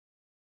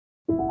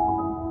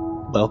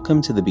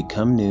Welcome to the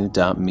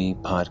BecomeNew.me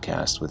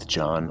podcast with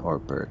John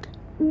Ortberg.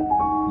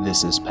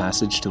 This is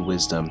Passage to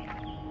Wisdom,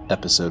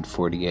 episode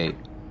 48.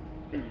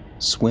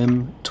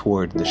 Swim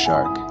toward the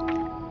shark.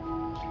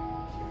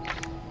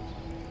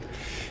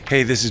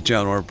 Hey, this is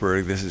John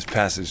Ortberg. This is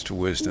Passage to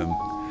Wisdom.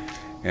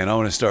 And I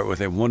want to start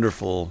with a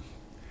wonderful,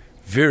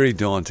 very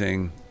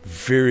daunting,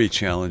 very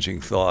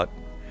challenging thought.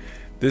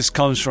 This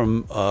comes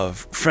from a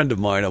friend of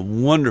mine, a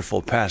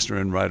wonderful pastor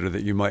and writer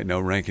that you might know,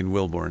 Rankin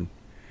Wilbourn.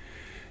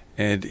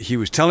 And he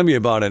was telling me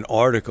about an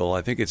article,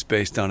 I think it's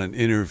based on an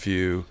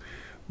interview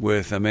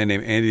with a man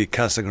named Andy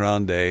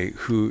Casagrande,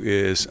 who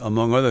is,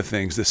 among other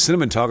things, the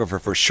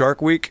cinematographer for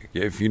Shark Week.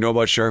 If you know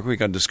about Shark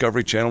Week on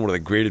Discovery Channel, one of the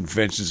great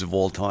inventions of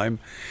all time.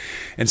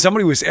 And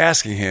somebody was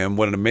asking him,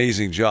 what an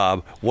amazing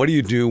job, what do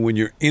you do when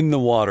you're in the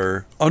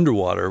water,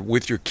 underwater,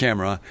 with your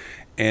camera,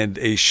 and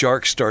a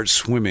shark starts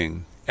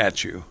swimming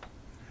at you?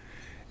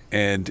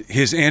 And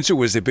his answer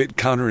was a bit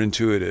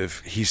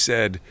counterintuitive. He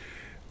said,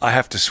 I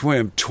have to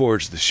swim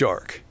towards the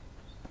shark.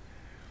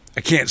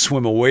 I can't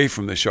swim away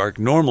from the shark.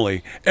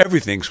 Normally,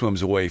 everything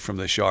swims away from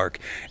the shark.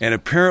 And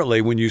apparently,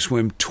 when you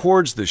swim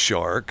towards the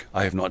shark,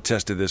 I have not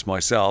tested this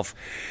myself,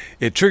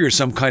 it triggers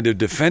some kind of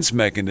defense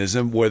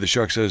mechanism where the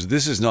shark says,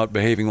 this is not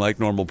behaving like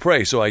normal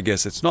prey, so I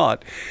guess it's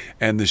not.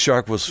 And the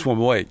shark will swim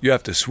away. You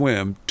have to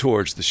swim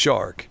towards the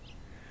shark.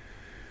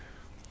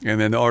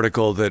 And then the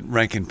article that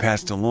Rankin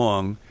passed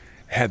along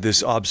had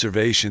this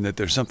observation that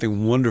there's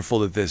something wonderful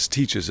that this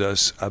teaches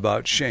us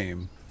about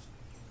shame.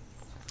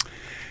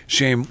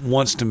 Shame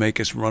wants to make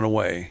us run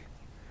away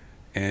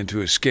and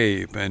to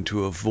escape and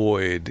to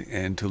avoid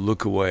and to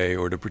look away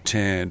or to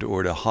pretend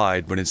or to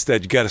hide, but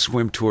instead you got to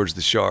swim towards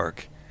the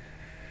shark.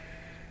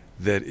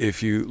 That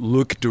if you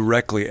look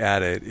directly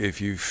at it,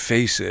 if you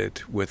face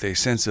it with a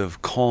sense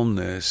of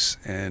calmness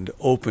and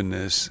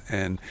openness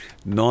and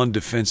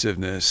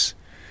non-defensiveness,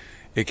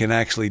 it can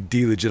actually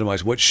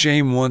delegitimize. What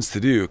shame wants to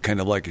do, kind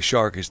of like a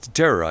shark, is to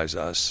terrorize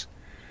us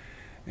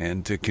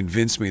and to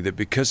convince me that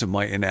because of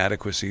my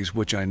inadequacies,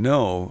 which I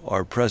know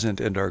are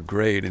present and are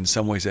great, in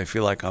some ways I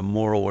feel like I'm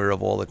more aware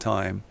of all the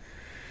time,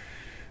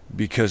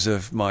 because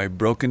of my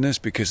brokenness,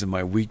 because of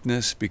my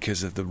weakness,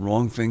 because of the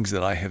wrong things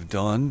that I have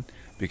done,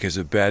 because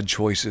of bad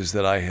choices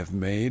that I have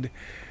made,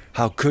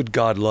 how could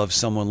God love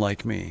someone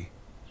like me?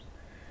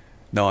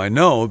 Now I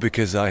know,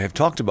 because I have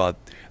talked about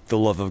the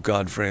love of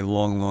God for a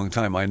long, long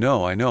time. I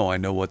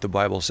know what the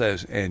Bible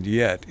says. And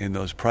yet, in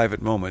those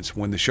private moments,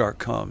 when the shark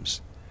comes,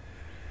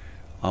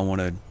 I want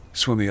to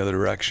swim the other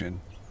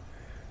direction.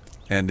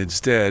 And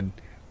instead,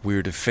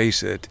 we're to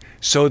face it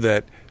so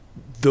that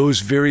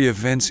those very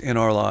events in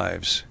our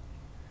lives,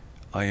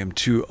 I am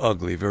too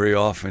ugly. Very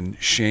often,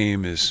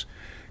 shame is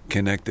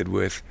connected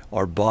with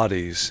our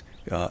bodies,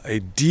 a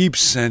deep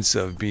sense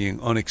of being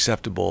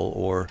unacceptable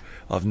or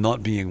of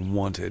not being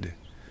wanted.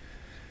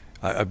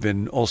 I've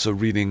been also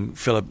reading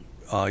Philip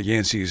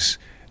Yancey's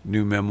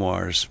new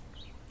memoirs,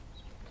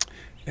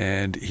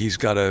 and he's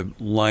got a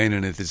line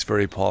in it that's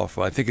very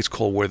powerful. I think it's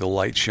called Where the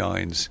Light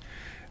Shines.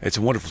 It's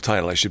a wonderful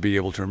title. I should be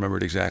able to remember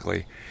it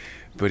exactly.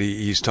 But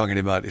he's talking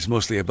about, it's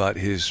mostly about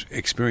his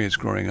experience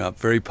growing up,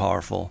 very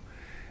powerful.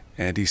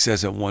 And he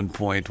says at one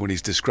point when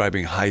he's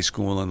describing high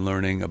school and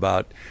learning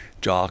about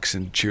jocks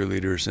and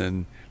cheerleaders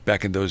and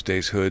back in those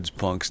days, hoods,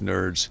 punks,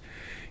 nerds,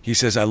 he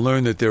says, I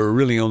learned that there were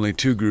really only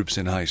two groups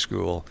in high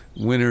school,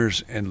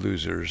 winners and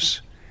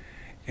losers,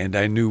 and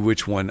I knew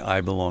which one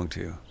I belonged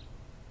to.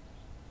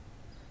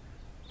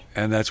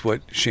 And that's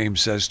what shame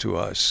says to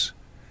us,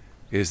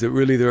 is that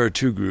really there are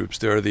two groups.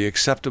 There are the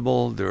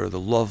acceptable, there are the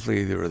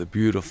lovely, there are the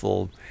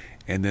beautiful,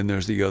 and then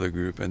there's the other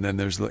group, and then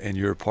and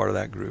you're a part of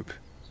that group.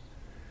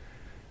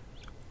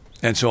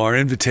 And so our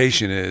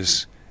invitation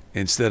is,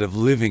 instead of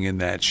living in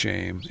that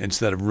shame,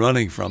 instead of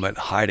running from it,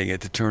 hiding it,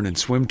 to turn and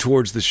swim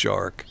towards the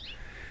shark.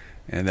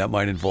 And that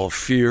might involve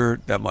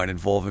fear, that might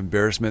involve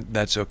embarrassment.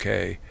 That's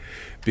okay.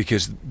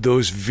 Because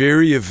those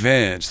very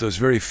events, those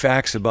very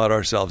facts about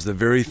ourselves, the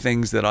very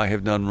things that I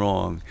have done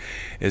wrong,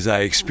 as I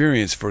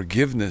experience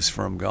forgiveness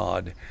from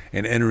God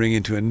and entering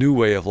into a new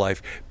way of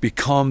life,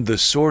 become the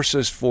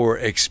sources for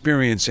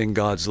experiencing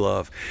God's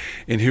love.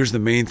 And here's the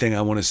main thing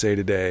I want to say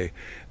today,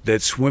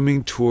 that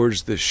swimming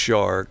towards the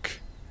shark,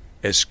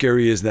 as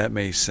scary as that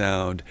may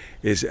sound,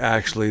 is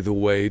actually the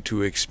way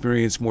to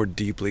experience more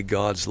deeply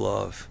God's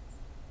love.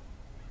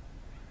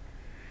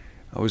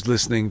 I was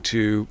listening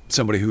to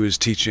somebody who was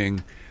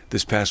teaching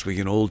this past week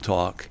in Old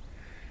Talk,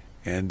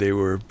 and they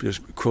were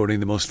just quoting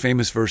the most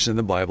famous verse in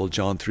the Bible,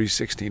 John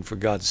 3:16, for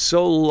God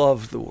so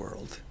loved the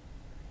world,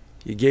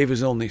 he gave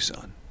his only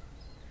son,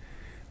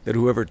 that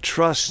whoever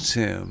trusts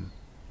him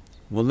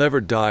will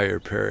never die or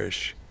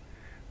perish,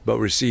 but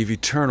receive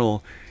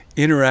eternal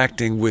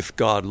interacting with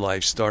God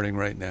life starting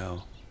right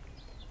now.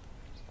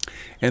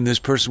 And this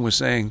person was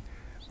saying,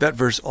 that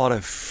verse ought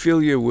to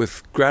fill you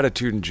with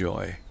gratitude and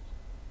joy.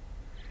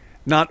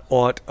 Not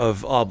ought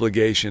of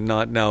obligation,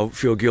 not now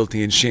feel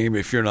guilty and shame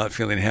if you're not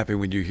feeling happy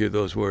when you hear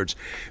those words,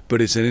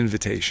 but it's an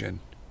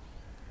invitation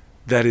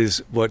That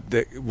is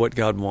what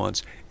God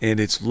wants. And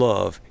it's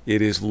love.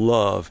 It is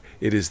love.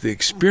 It is the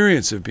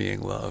experience of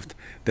being loved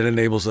that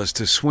enables us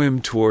to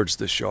swim towards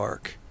the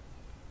shark.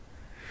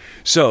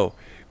 So,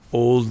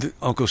 old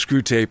Uncle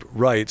Screwtape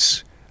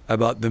writes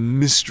about the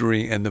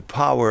mystery and the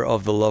power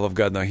of the love of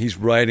God. Now, he's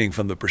writing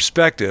from the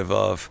perspective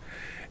of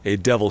a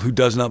devil who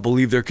does not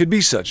believe there could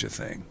be such a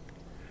thing.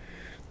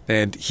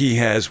 And he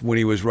has, when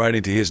he was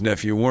writing to his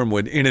nephew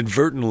Wormwood,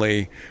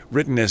 inadvertently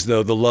written as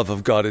though the love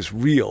of God is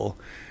real.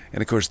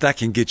 And of course, that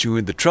can get you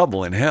into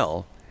trouble in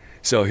hell.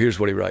 So here's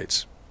what he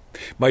writes.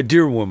 My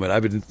dear woman,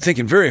 I've been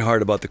thinking very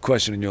hard about the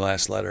question in your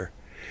last letter.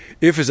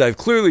 If, as I've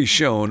clearly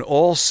shown,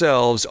 all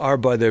selves are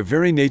by their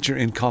very nature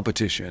in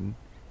competition,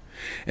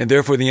 and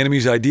therefore the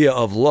enemy's idea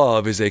of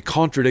love is a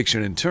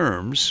contradiction in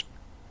terms,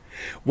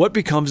 what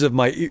becomes of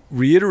my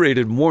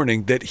reiterated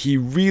warning that he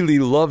really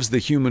loves the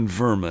human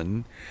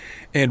vermin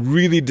and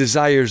really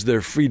desires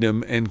their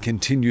freedom and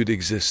continued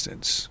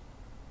existence?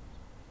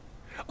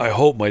 I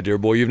hope, my dear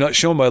boy, you've not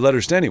shown my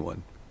letters to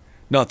anyone.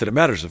 Not that it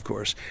matters, of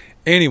course.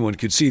 Anyone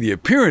could see the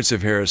appearance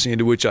of heresy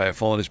into which I have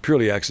fallen is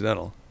purely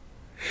accidental.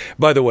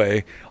 By the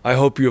way, I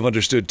hope you have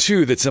understood,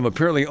 too, that some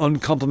apparently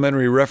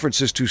uncomplimentary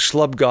references to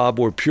Slubgob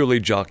were purely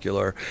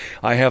jocular.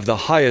 I have the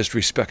highest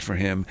respect for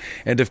him,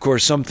 and of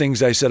course some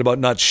things I said about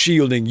not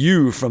shielding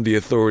you from the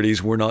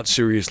authorities were not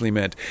seriously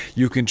meant.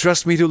 You can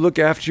trust me to look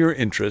after your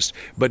interest,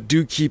 but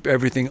do keep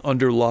everything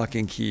under lock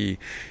and key.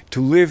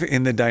 To live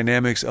in the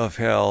dynamics of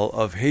hell,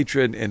 of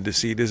hatred and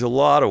deceit, is a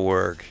lot of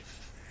work.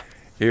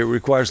 It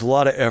requires a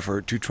lot of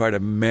effort to try to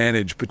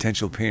manage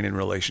potential pain in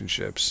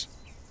relationships.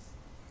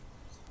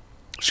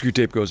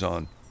 Screwtape goes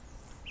on.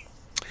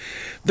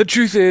 The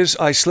truth is,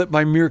 I slipped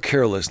by mere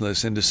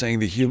carelessness into saying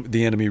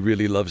the enemy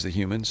really loves the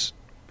humans.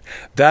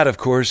 That, of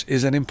course,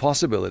 is an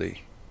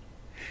impossibility.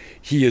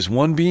 He is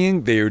one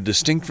being, they are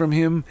distinct from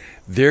him,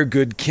 their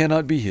good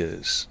cannot be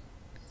his.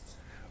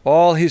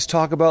 All his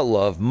talk about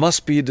love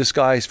must be a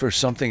disguise for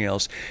something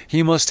else.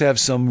 He must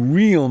have some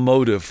real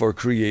motive for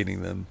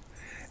creating them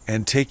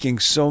and taking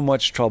so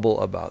much trouble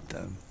about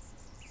them.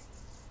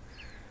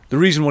 The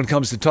reason one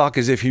comes to talk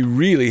as if he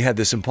really had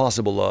this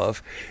impossible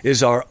love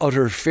is our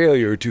utter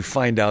failure to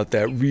find out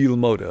that real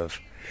motive.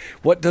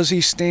 What does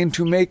he stand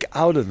to make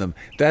out of them?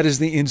 That is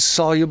the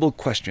insoluble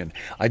question.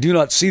 I do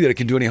not see that it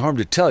can do any harm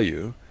to tell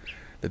you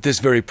that this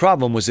very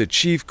problem was the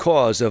chief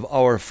cause of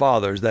our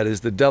fathers, that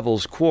is, the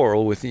devil's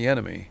quarrel with the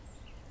enemy.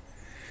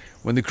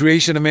 When the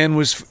creation of man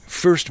was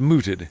first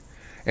mooted,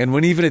 and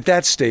when even at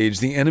that stage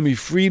the enemy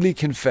freely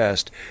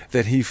confessed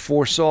that he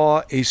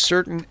foresaw a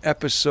certain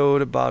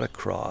episode about a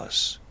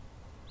cross,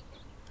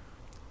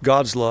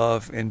 God's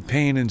love and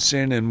pain and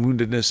sin and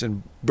woundedness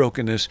and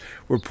brokenness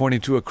were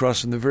pointing to a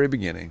cross from the very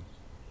beginning.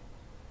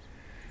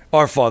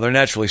 Our father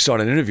naturally sought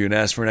an interview and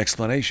asked for an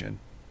explanation.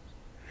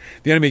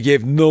 The enemy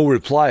gave no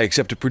reply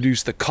except to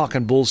produce the cock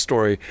and bull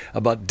story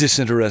about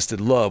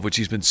disinterested love, which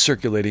he's been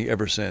circulating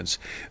ever since.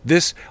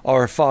 This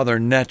our father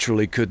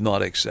naturally could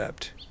not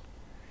accept.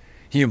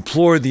 He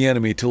implored the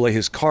enemy to lay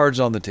his cards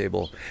on the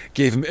table,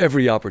 gave him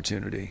every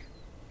opportunity.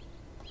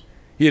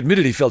 He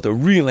admitted he felt a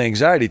real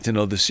anxiety to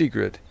know the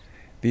secret.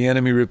 The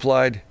enemy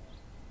replied,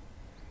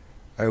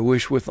 I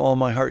wish with all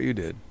my heart you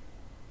did.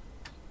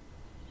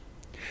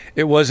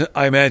 It was,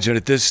 I imagine,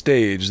 at this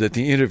stage that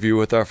the interview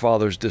with our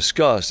father's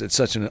disgust at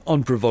such an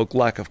unprovoked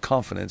lack of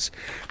confidence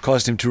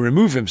caused him to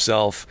remove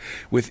himself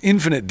with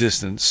infinite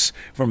distance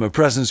from a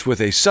presence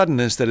with a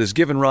suddenness that has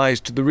given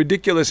rise to the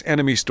ridiculous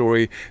enemy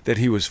story that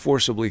he was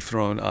forcibly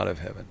thrown out of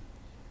heaven.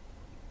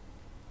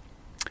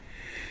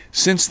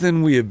 Since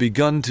then we have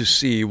begun to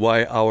see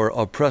why our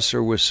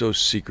oppressor was so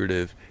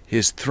secretive.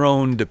 His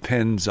throne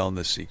depends on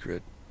the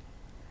secret.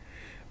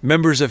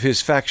 Members of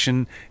his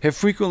faction have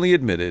frequently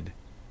admitted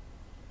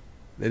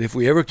that if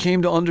we ever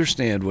came to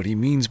understand what he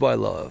means by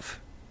love,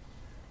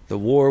 the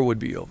war would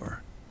be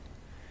over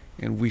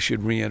and we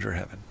should re-enter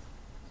heaven.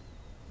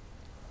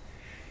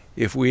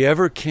 If we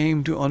ever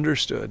came to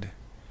understood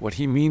what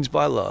he means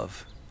by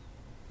love,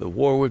 the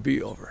war would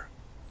be over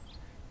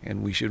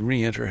and we should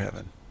re-enter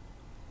heaven.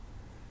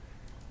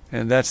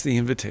 And that's the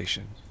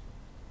invitation.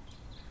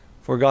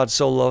 For God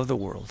so loved the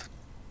world.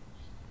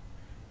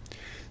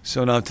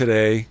 So now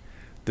today,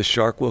 the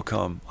shark will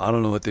come. I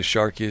don't know what the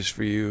shark is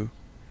for you.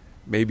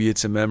 Maybe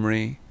it's a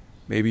memory.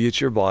 Maybe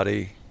it's your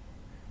body.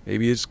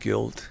 Maybe it's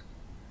guilt.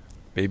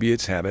 Maybe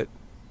it's habit.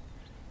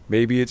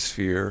 Maybe it's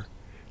fear.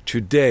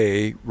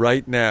 Today,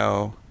 right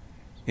now,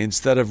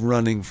 instead of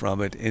running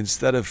from it,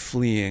 instead of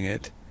fleeing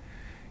it,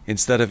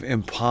 instead of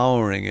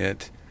empowering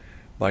it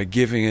by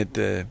giving it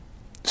the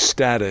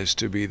status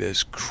to be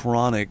this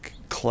chronic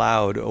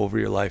cloud over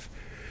your life,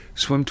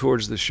 swim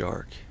towards the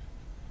shark.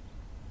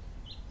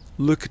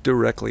 Look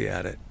directly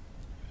at it.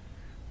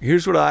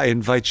 Here's what I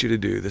invite you to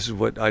do. This is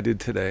what I did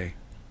today.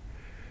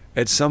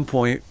 At some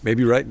point,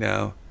 maybe right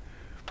now,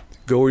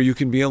 go where you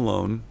can be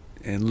alone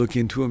and look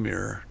into a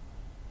mirror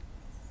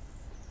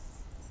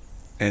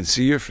and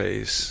see your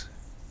face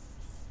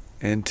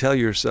and tell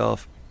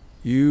yourself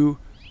you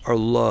are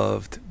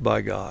loved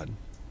by God.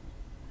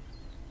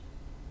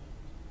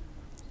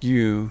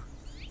 You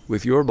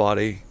with your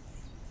body,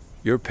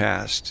 your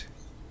past,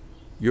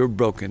 your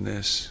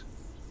brokenness,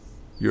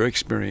 your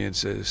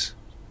experiences,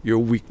 your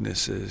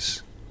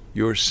weaknesses,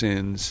 your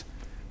sins.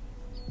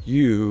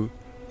 You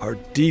are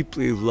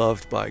deeply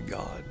loved by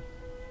God.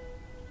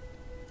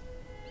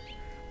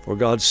 For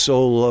God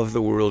so loved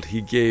the world,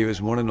 he gave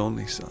his one and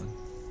only Son,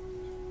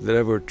 that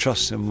whoever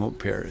trusts him won't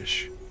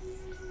perish.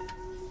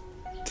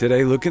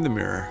 Today, look in the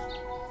mirror,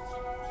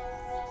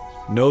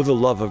 know the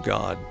love of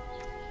God,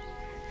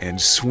 and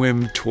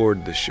swim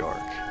toward the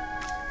shark.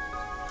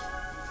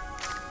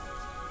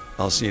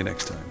 I'll see you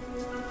next time.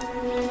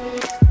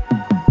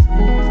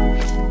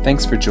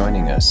 Thanks for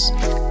joining us.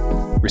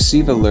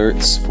 Receive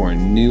alerts for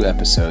new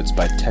episodes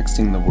by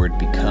texting the word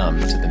BECOME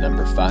to the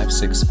number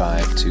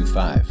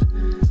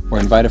 56525, or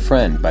invite a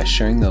friend by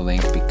sharing the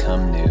link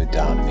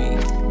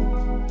becomenew.me.